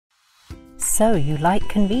so you like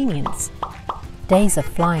convenience. Days are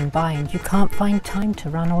flying by and you can't find time to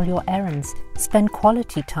run all your errands, spend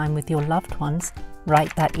quality time with your loved ones,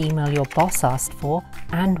 write that email your boss asked for,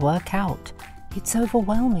 and work out. It's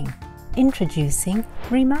overwhelming. Introducing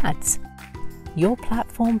Rimads, your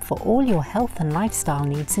platform for all your health and lifestyle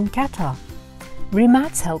needs in Qatar.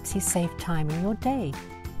 Rimads helps you save time in your day.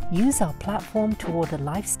 Use our platform to order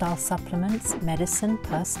lifestyle supplements, medicine,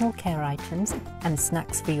 personal care items, and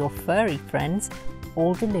snacks for your furry friends,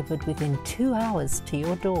 all delivered within 2 hours to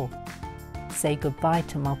your door. Say goodbye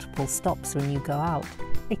to multiple stops when you go out,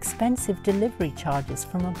 expensive delivery charges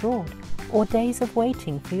from abroad, or days of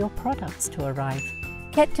waiting for your products to arrive.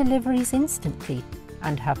 Get deliveries instantly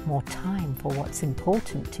and have more time for what's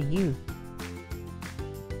important to you.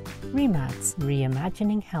 Rimads,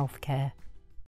 reimagining healthcare.